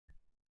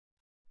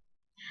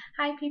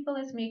Hi people,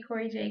 it's me,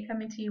 Corey J,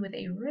 coming to you with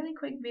a really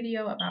quick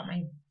video about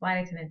my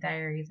flight attendant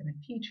diaries and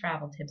a few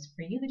travel tips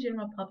for you, the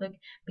general public,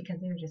 because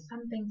there are just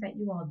some things that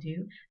you all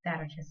do that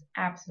are just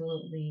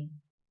absolutely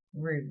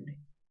rude.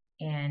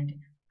 And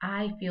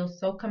I feel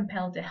so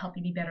compelled to help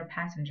you be better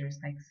passengers,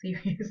 like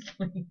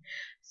seriously.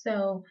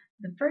 So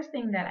the first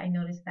thing that I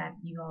noticed that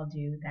you all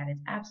do that is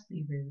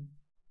absolutely rude,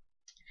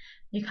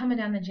 you're coming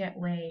down the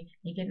jetway,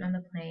 you're getting on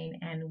the plane,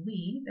 and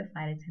we, the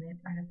flight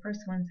attendants, are the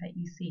first ones that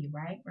you see,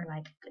 right? We're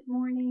like, good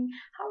morning,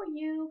 how are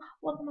you?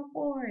 Welcome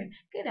aboard.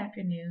 Good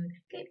afternoon,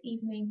 good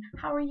evening,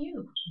 how are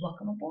you?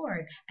 Welcome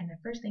aboard. And the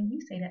first thing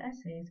you say to us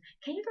is,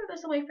 can you throw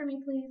this away for me,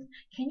 please?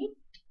 Can you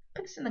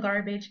put this in the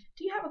garbage?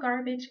 Do you have a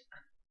garbage?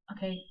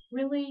 Okay,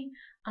 really?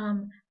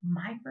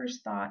 My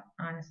first thought,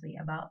 honestly,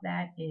 about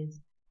that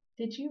is,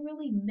 did you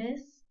really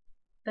miss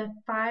the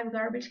 5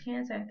 garbage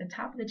cans at the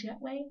top of the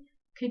jetway?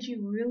 Could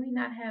you really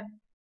not have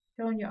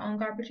thrown your own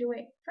garbage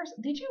away? First,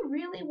 did you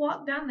really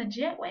walk down the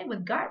jetway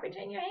with garbage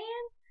in your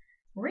hand?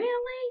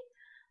 Really?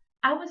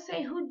 I would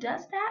say who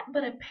does that,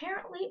 but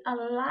apparently a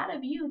lot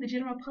of you, the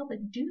general public,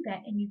 do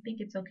that and you think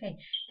it's okay.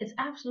 It's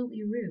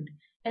absolutely rude.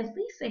 At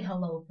least say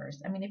hello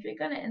first. I mean, if you're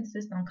going to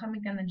insist on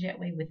coming down the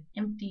jetway with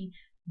empty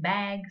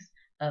bags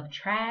of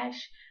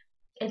trash,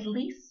 at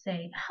least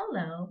say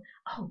hello.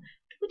 Oh,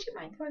 would you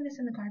mind throwing this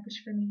in the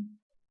garbage for me?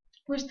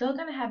 We're still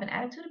going to have an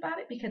attitude about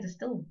it because it's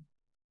still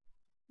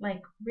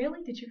like,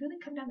 really? Did you really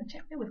come down the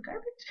checkmate with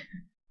garbage?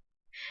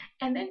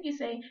 And then you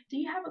say, do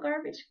you have a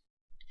garbage?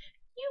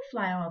 You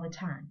fly all the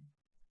time.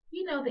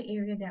 You know the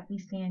area that we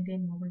stand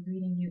in when we're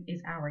greeting you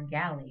is our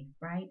galley,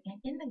 right? And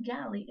in the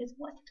galley is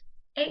what?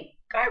 A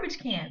garbage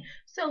can.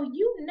 So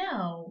you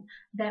know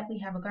that we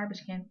have a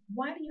garbage can.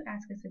 Why do you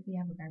ask us if we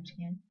have a garbage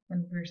can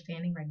when we're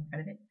standing right in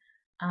front of it?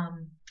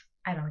 Um,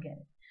 I don't get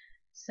it.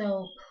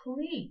 So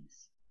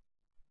please,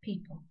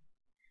 people,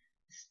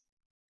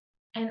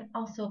 and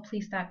also,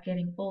 please stop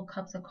getting full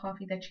cups of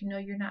coffee that you know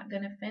you're not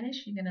going to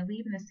finish. You're going to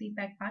leave in a seat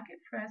back pocket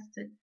for us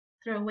to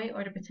throw away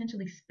or to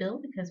potentially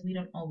spill because we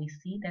don't always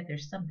see that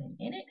there's something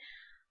in it.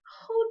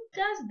 Who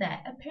does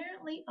that?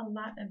 Apparently, a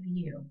lot of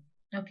you.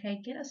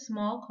 Okay, get a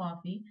small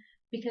coffee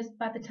because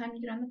by the time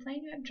you get on the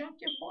plane, you have drunk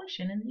your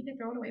portion and you can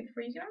throw it away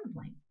before you get on the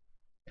plane.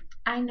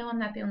 I know I'm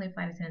not the only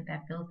flight attendant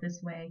that feels this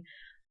way,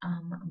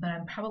 but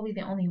I'm probably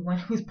the only one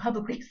who's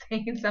publicly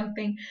saying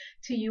something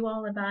to you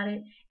all about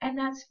it, and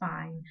that's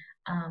fine.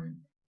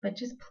 But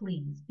just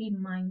please be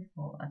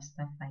mindful of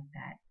stuff like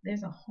that.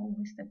 There's a whole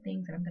list of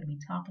things that I'm going to be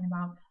talking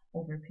about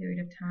over a period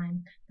of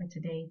time, but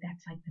today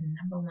that's like the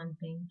number one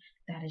thing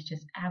that is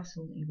just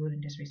absolutely rude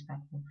and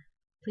disrespectful.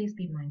 Please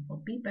be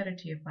mindful. Be better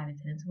to your flight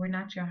attendants. We're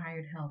not your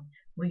hired help.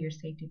 We're your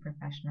safety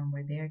professional.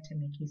 We're there to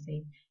make you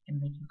safe and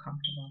make you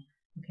comfortable.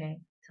 Okay?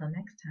 Till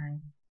next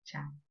time.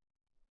 Ciao.